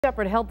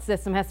CHRISTUS Health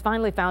System has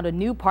finally found a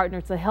new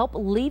partner to help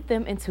lead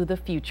them into the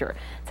future.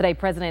 Today,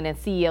 President and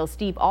CEO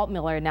Steve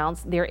Altmiller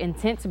announced their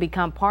intent to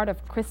become part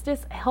of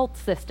CHRISTUS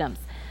Health Systems.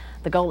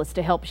 The goal is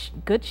to help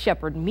Good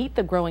Shepherd meet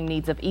the growing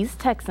needs of East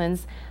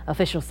Texans.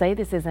 Officials say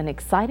this is an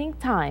exciting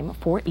time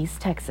for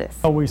East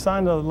Texas. We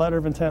signed a letter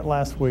of intent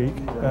last week.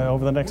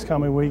 Over the next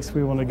coming weeks,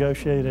 we will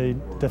negotiate a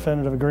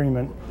definitive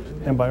agreement,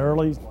 and by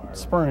early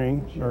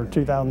spring or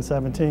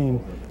 2017,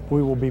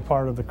 we will be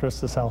part of the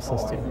CHRISTUS Health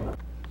System.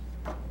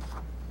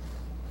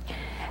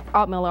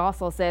 Altmiller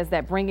also says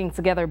that bringing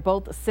together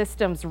both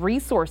systems'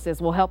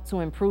 resources will help to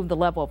improve the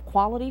level of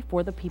quality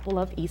for the people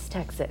of East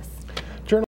Texas.